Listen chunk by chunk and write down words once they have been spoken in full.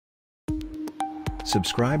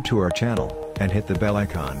Subscribe to our channel, and hit the bell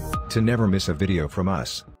icon, to never miss a video from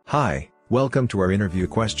us. Hi, welcome to our interview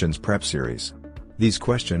questions prep series. These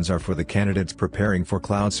questions are for the candidates preparing for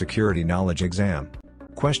Cloud Security Knowledge exam.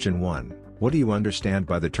 Question 1. What do you understand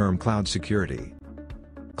by the term cloud security?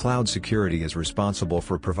 Cloud security is responsible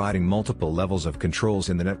for providing multiple levels of controls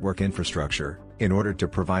in the network infrastructure, in order to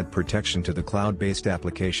provide protection to the cloud-based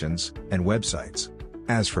applications and websites.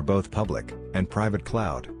 As for both public and private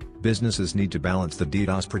cloud, businesses need to balance the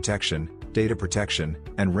DDoS protection, data protection,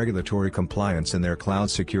 and regulatory compliance in their cloud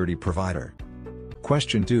security provider.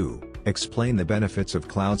 Question 2. Explain the benefits of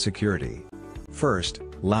cloud security. First,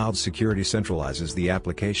 cloud security centralizes the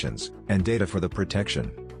applications and data for the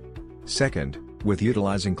protection. Second, with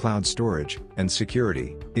utilizing cloud storage and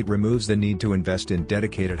security, it removes the need to invest in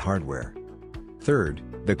dedicated hardware. Third,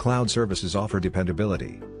 the cloud services offer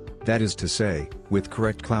dependability. That is to say, with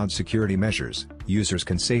correct cloud security measures, users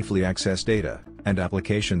can safely access data and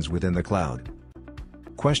applications within the cloud.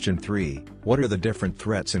 Question 3. What are the different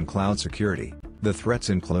threats in cloud security? The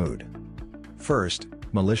threats include: first,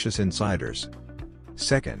 malicious insiders.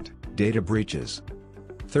 Second, data breaches.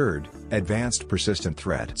 Third, advanced persistent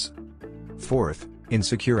threats. Fourth,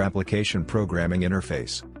 insecure application programming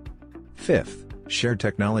interface. Fifth, shared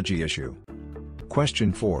technology issue.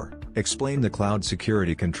 Question 4. Explain the cloud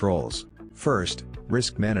security controls. First,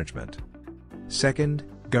 risk management. Second,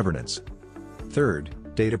 governance. Third,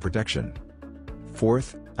 data protection.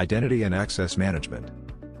 Fourth, identity and access management.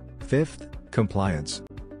 Fifth, compliance.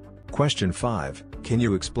 Question 5. Can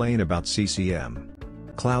you explain about CCM?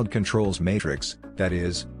 Cloud Controls Matrix, that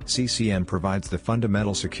is, CCM provides the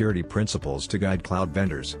fundamental security principles to guide cloud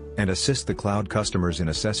vendors, and assist the cloud customers in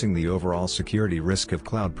assessing the overall security risk of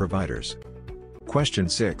cloud providers. Question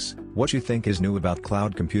 6. What you think is new about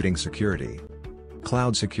cloud computing security?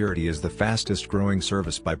 Cloud security is the fastest growing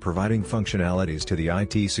service by providing functionalities to the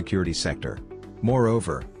IT security sector.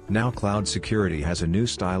 Moreover, now cloud security has a new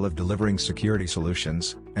style of delivering security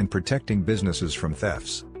solutions, and protecting businesses from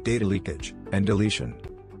thefts, data leakage, and deletion.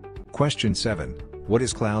 Question 7. What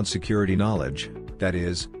is Cloud Security Knowledge, that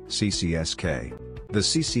is, CCSK? The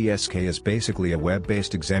CCSK is basically a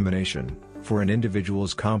web-based examination for an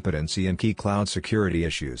individual's competency in key cloud security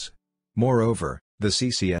issues. Moreover, the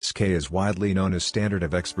CCSK is widely known as standard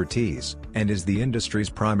of expertise, and is the industry's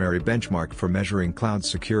primary benchmark for measuring cloud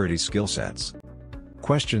security skill sets.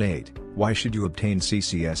 Question 8. Why should you obtain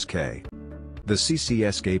CCSK? The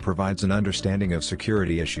CCSK provides an understanding of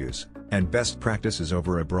security issues and best practices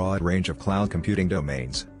over a broad range of cloud computing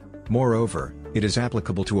domains. Moreover, it is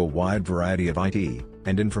applicable to a wide variety of IT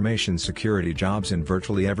and information security jobs in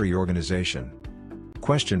virtually every organization.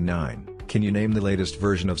 Question 9. Can you name the latest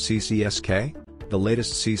version of CCSK? The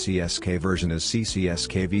latest CCSK version is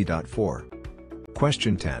CCSK v.4.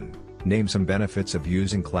 Question 10. Name some benefits of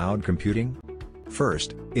using cloud computing.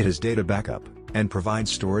 First, it has data backup, and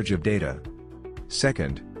provides storage of data.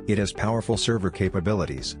 Second, it has powerful server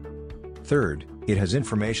capabilities. Third, it has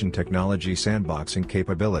information technology sandboxing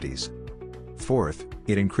capabilities. Fourth,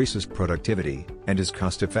 it increases productivity, and is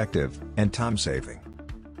cost-effective, and time-saving.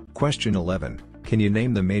 Question 11. Can you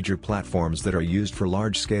name the major platforms that are used for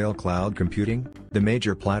large-scale cloud computing? The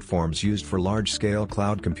major platforms used for large-scale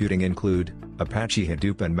cloud computing include Apache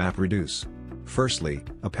Hadoop and MapReduce. Firstly,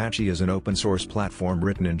 Apache is an open-source platform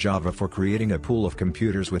written in Java for creating a pool of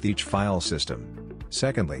computers with each file system.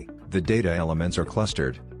 Secondly, the data elements are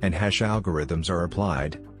clustered, and hash algorithms are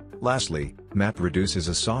applied. Lastly, MapReduce is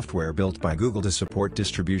a software built by Google to support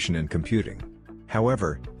distribution in computing.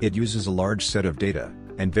 However, it uses a large set of data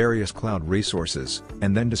and various cloud resources,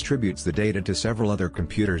 and then distributes the data to several other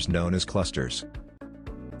computers known as clusters.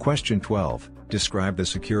 Question 12. Describe the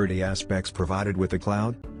security aspects provided with the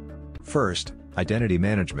cloud. First, identity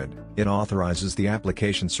management. It authorizes the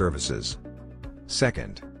application services.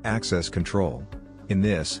 Second, access control. In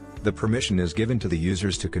this, the permission is given to the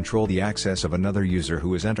users to control the access of another user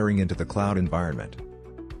who is entering into the cloud environment.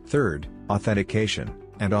 Third, authentication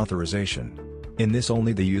and authorization. In this,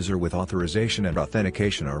 only the user with authorization and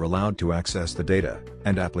authentication are allowed to access the data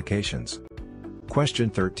and applications. Question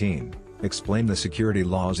 13. Explain the security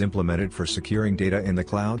laws implemented for securing data in the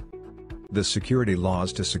cloud. The security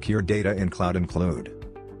laws to secure data in cloud include: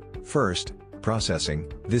 first,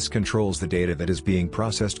 processing. This controls the data that is being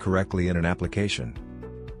processed correctly in an application.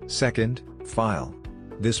 Second, file.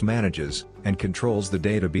 This manages and controls the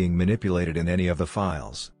data being manipulated in any of the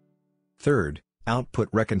files. Third, output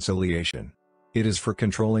reconciliation. It is for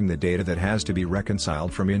controlling the data that has to be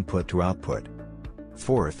reconciled from input to output.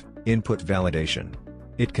 Fourth, input validation.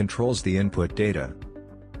 It controls the input data.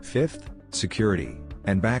 Fifth, security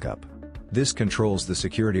and backup. This controls the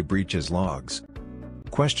security breaches logs.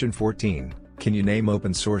 Question 14. Can you name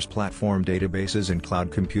open source platform databases in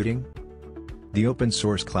cloud computing? The open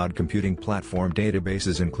source cloud computing platform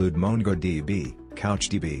databases include MongoDB,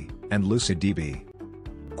 CouchDB, and LucidDB.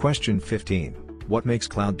 Question 15. What makes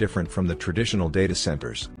cloud different from the traditional data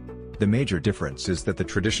centers? The major difference is that the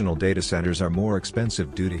traditional data centers are more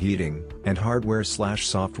expensive due to heating and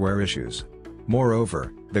hardware/software issues.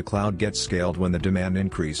 Moreover, the cloud gets scaled when the demand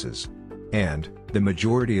increases. And, the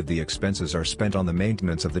majority of the expenses are spent on the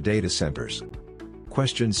maintenance of the data centers.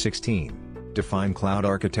 Question 16. Define cloud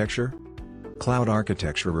architecture. Cloud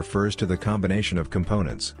architecture refers to the combination of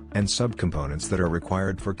components and subcomponents that are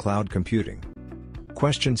required for cloud computing.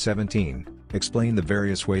 Question 17. Explain the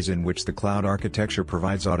various ways in which the cloud architecture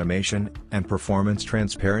provides automation and performance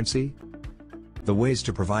transparency. The ways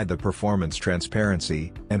to provide the performance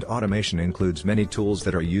transparency and automation includes many tools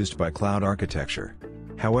that are used by cloud architecture.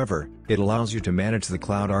 However, it allows you to manage the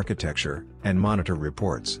cloud architecture and monitor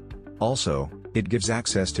reports. Also, it gives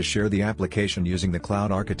access to share the application using the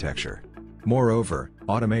cloud architecture. Moreover,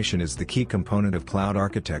 automation is the key component of cloud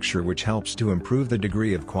architecture which helps to improve the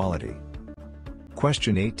degree of quality.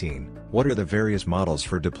 Question 18. What are the various models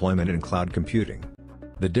for deployment in cloud computing?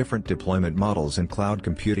 The different deployment models in cloud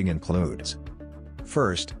computing includes: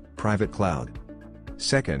 first, private cloud.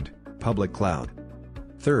 Second, public cloud.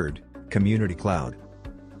 Third, community cloud.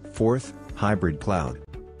 Fourth, hybrid cloud.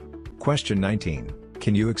 Question 19.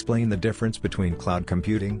 Can you explain the difference between cloud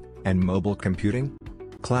computing and mobile computing?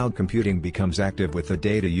 Cloud computing becomes active with the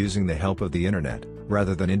data using the help of the internet,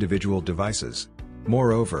 rather than individual devices.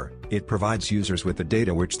 Moreover, it provides users with the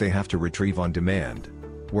data which they have to retrieve on demand.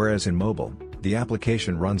 Whereas in mobile, the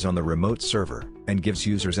application runs on the remote server, and gives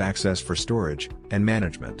users access for storage and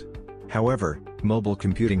management. However, mobile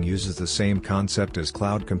computing uses the same concept as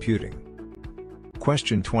cloud computing.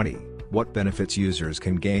 Question 20. What benefits users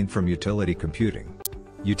can gain from utility computing?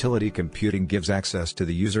 Utility computing gives access to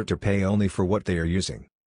the user to pay only for what they are using.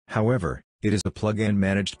 However, it is a plugin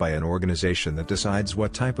managed by an organization that decides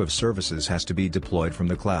what type of services has to be deployed from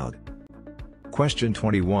the cloud. Question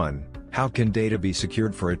 21. How can data be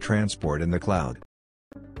secured for a transport in the cloud?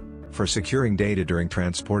 For securing data during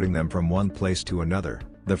transporting them from one place to another,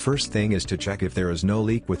 the first thing is to check if there is no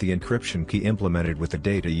leak with the encryption key implemented with the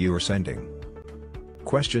data you are sending.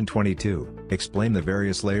 Question 22. Explain the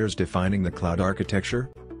various layers defining the cloud architecture.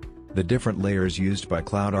 The different layers used by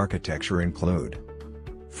cloud architecture include: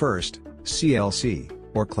 first, CLC,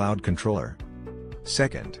 or Cloud Controller.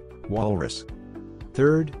 Second, Walrus.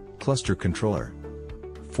 Third, Cluster Controller.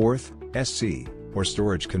 Fourth, SC, or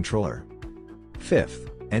Storage Controller. Fifth,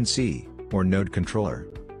 NC, or Node Controller.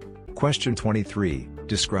 Question 23.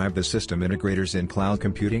 Describe the system integrators in cloud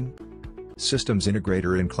computing. Systems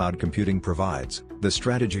integrator in cloud computing provides the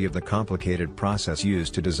strategy of the complicated process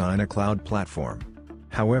used to design a cloud platform.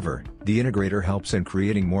 However, the integrator helps in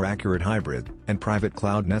creating more accurate hybrid and private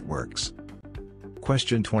cloud networks.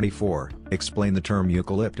 Question 24. Explain the term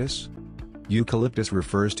eucalyptus. Eucalyptus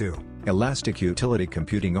refers to elastic utility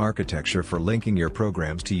computing architecture for linking your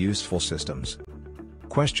programs to useful systems.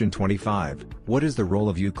 Question 25. What is the role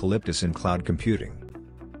of eucalyptus in cloud computing?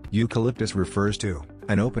 Eucalyptus refers to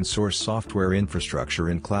an open-source software infrastructure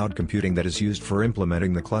in cloud computing that is used for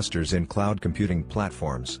implementing the clusters in cloud computing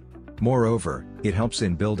platforms. Moreover, it helps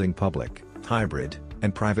in building public, hybrid,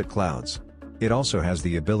 and private clouds. It also has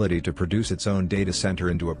the ability to produce its own data center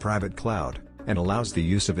into a private cloud, and allows the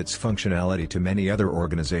use of its functionality to many other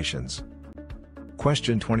organizations.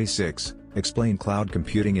 Question 26. Explain cloud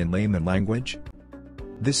computing in layman language.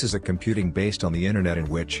 This is a computing based on the internet in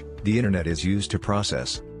which the internet is used to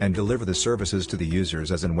process and deliver the services to the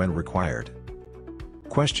users as and when required.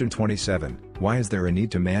 Question 27. Why is there a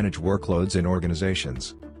need to manage workloads in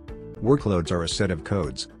organizations? Workloads are a set of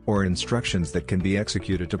codes or instructions that can be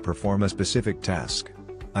executed to perform a specific task.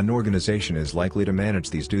 An organization is likely to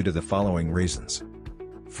manage these due to the following reasons.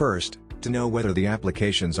 First, to know whether the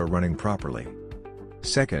applications are running properly.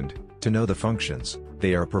 Second, to know the functions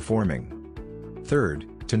they are performing. Third,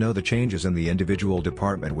 to know the changes in the individual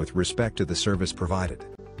department with respect to the service provided.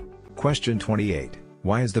 Question 28.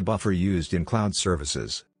 Why is the buffer used in cloud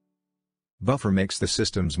services? Buffer makes the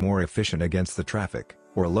systems more efficient against the traffic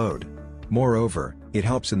or load. Moreover, it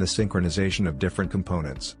helps in the synchronization of different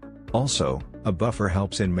components. Also, a buffer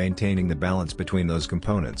helps in maintaining the balance between those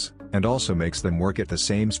components, and also makes them work at the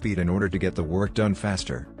same speed in order to get the work done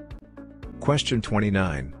faster. Question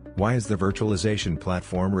 29. Why is the virtualization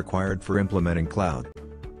platform required for implementing cloud?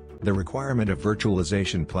 The requirement of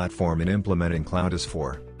virtualization platform in implementing cloud is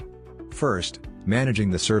for: first,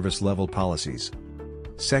 managing the service level policies.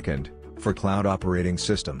 Second, for cloud operating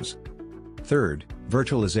systems. Third,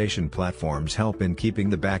 Virtualization platforms help in keeping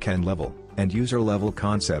the backend level and user-level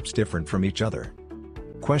concepts different from each other.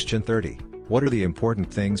 Question 30. What are the important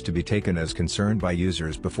things to be taken as concern by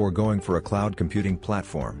users before going for a cloud computing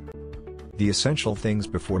platform? The essential things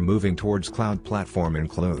before moving towards cloud platform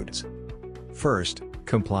includes: first,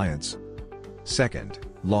 compliance. Second,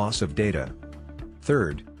 loss of data.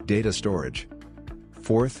 Third, data storage.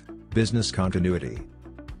 Fourth, business continuity.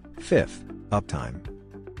 Fifth, uptime.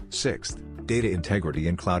 Sixth, data integrity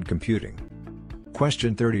in cloud computing.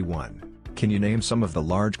 Question 31. Can you name some of the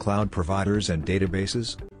large cloud providers and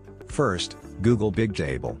databases? First, Google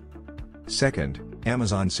Bigtable. Second,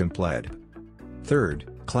 Amazon Simpled.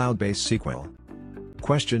 Third, Cloud-based SQL.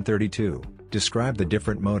 Question 32. Describe the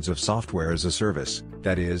different modes of software as a service,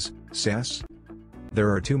 that is, SaaS. There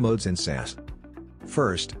are two modes in SaaS.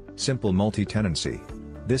 First, simple multi-tenancy.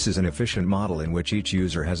 This is an efficient model in which each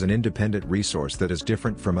user has an independent resource that is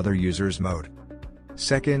different from other users' mode.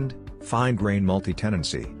 Second, fine-grained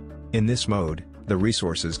multi-tenancy. In this mode, the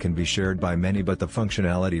resources can be shared by many but the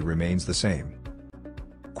functionality remains the same.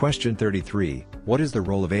 Question 33. What is the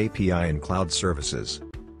role of API in cloud services?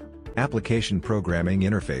 Application Programming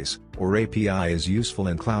Interface, or API, is useful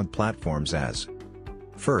in cloud platforms as: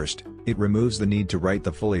 first, it removes the need to write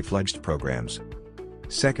the fully fledged programs.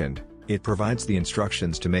 Second, it provides the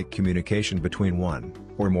instructions to make communication between one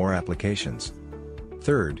or more applications.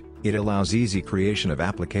 Third, it allows easy creation of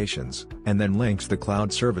applications, and then links the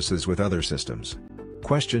cloud services with other systems.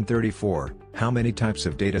 Question 34. How many types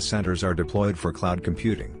of data centers are deployed for cloud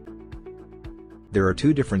computing? There are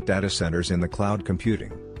two different data centers in the cloud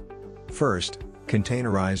computing. First,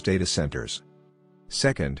 containerized data centers.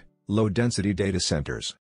 Second, low-density data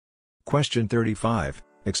centers. Question 35.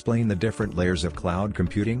 Explain the different layers of cloud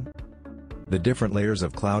computing. The different layers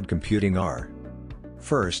of cloud computing are: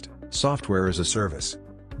 first, software as a service.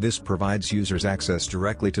 This provides users access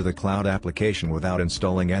directly to the cloud application without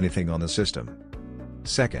installing anything on the system.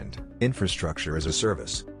 Second, infrastructure as a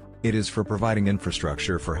service. It is for providing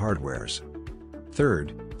infrastructure for hardwares.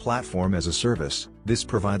 Third, platform as a service. This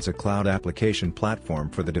provides a cloud application platform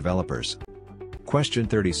for the developers. Question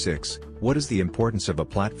 36. What is the importance of a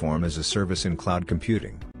platform as a service in cloud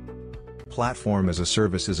computing? Platform as a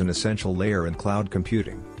service is an essential layer in cloud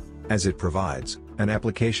computing, as it provides an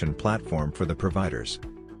application platform for the providers.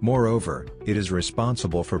 Moreover, it is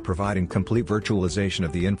responsible for providing complete virtualization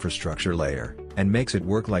of the infrastructure layer, and makes it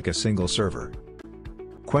work like a single server.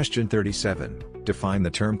 Question 37. Define the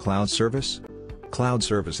term cloud service. Cloud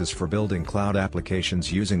service is for building cloud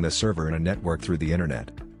applications using the server in a network through the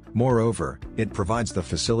internet. Moreover, it provides the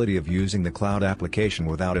facility of using the cloud application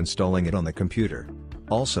without installing it on the computer.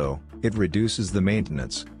 Also, it reduces the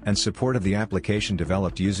maintenance and support of the application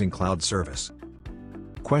developed using cloud service.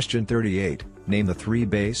 Question 38. Name the three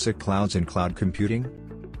basic clouds in cloud computing.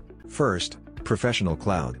 First, professional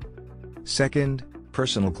cloud. Second,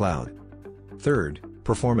 personal cloud. Third,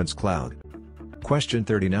 performance cloud. Question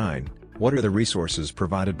 39. What are the resources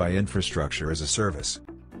provided by infrastructure as a service?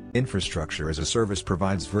 Infrastructure as a service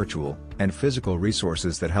provides virtual and physical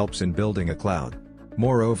resources that helps in building a cloud.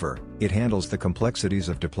 Moreover, it handles the complexities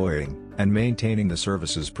of deploying and maintaining the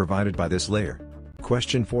services provided by this layer.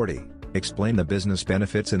 Question 40. Explain the business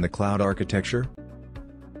benefits in the cloud architecture.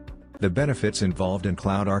 The benefits involved in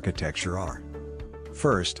cloud architecture are: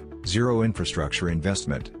 first, zero infrastructure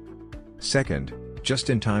investment. Second,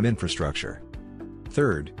 just-in-time infrastructure.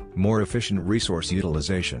 Third, more efficient resource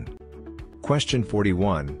utilization. Question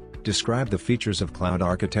 41. Describe the features of cloud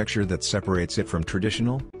architecture that separates it from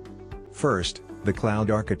traditional. First, the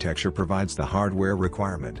cloud architecture provides the hardware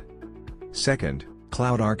requirement. Second,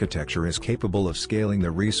 cloud architecture is capable of scaling the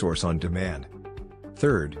resource on demand.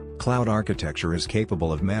 Third, cloud architecture is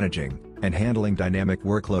capable of managing and handling dynamic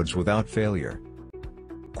workloads without failure.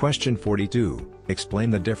 Question 42. Explain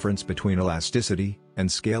the difference between elasticity and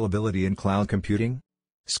scalability in cloud computing.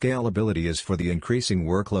 Scalability is for the increasing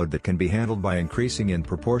workload that can be handled by increasing in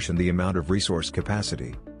proportion the amount of resource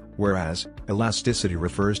capacity, whereas elasticity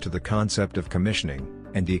refers to the concept of commissioning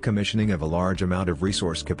and decommissioning of a large amount of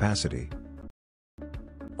resource capacity.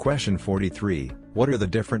 Question 43. What are the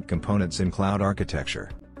different components in cloud architecture?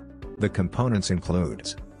 The components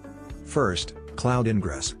includes: first, cloud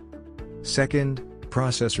ingress. Second,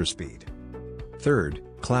 processor speed. Third,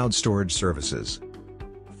 cloud storage services.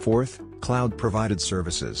 Fourth, cloud-provided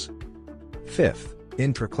services. Fifth,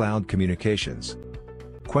 intra-cloud communications.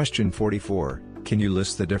 Question 44. Can you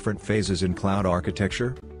list the different phases in cloud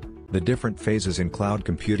architecture? The different phases in cloud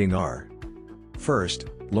computing are: first,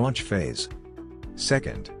 launch phase.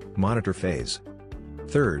 Second, monitor phase.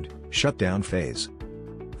 Third, shutdown phase.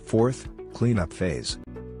 Fourth, cleanup phase.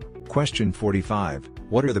 Question 45,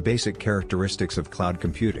 what are the basic characteristics of cloud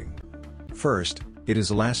computing? First, it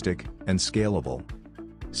is elastic and scalable.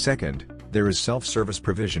 Second, there is self-service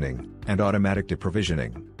provisioning and automatic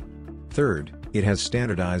deprovisioning. Third, it has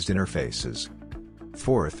standardized interfaces.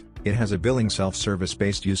 Fourth, it has a billing self-service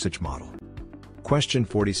based usage model. Question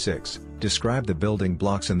 46, describe the building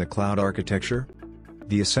blocks in the cloud architecture.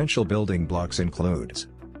 The essential building blocks includes: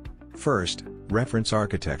 first, reference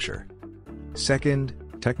architecture. Second,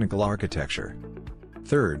 technical architecture.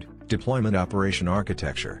 Third, deployment operation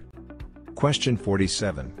architecture. Question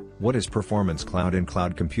 47, what is performance cloud in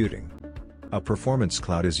cloud computing? A performance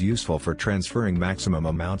cloud is useful for transferring maximum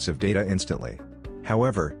amounts of data instantly.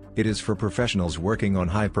 However, it is for professionals working on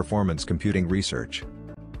high-performance computing research.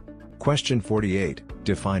 Question 48,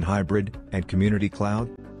 define hybrid and community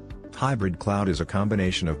cloud. Hybrid cloud is a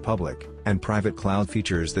combination of public and private cloud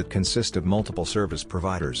features that consist of multiple service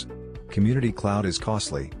providers. Community cloud is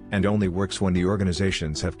costly and only works when the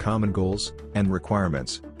organizations have common goals and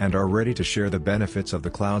requirements and are ready to share the benefits of the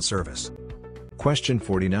cloud service. Question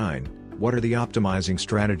 49, what are the optimizing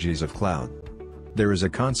strategies of cloud? There is a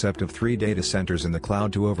concept of 3 data centers in the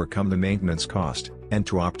cloud to overcome the maintenance cost and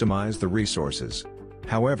to optimize the resources.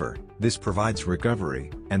 However, this provides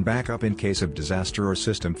recovery and backup in case of disaster or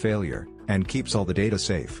system failure, and keeps all the data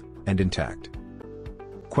safe and intact.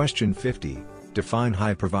 Question 50, define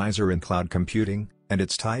hypervisor in cloud computing and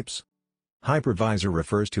its types. Hypervisor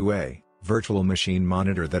refers to a virtual machine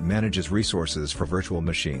monitor that manages resources for virtual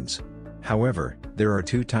machines. However, there are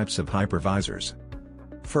 2 types of hypervisors.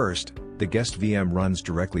 First, the guest VM runs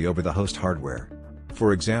directly over the host hardware.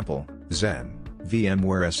 For example, Xen,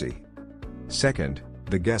 VMware SE. Second,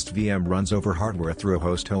 the guest VM runs over hardware through a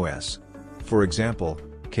host OS. For example,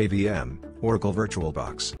 KVM, Oracle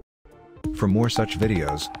VirtualBox. For more such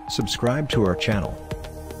videos, subscribe to our channel.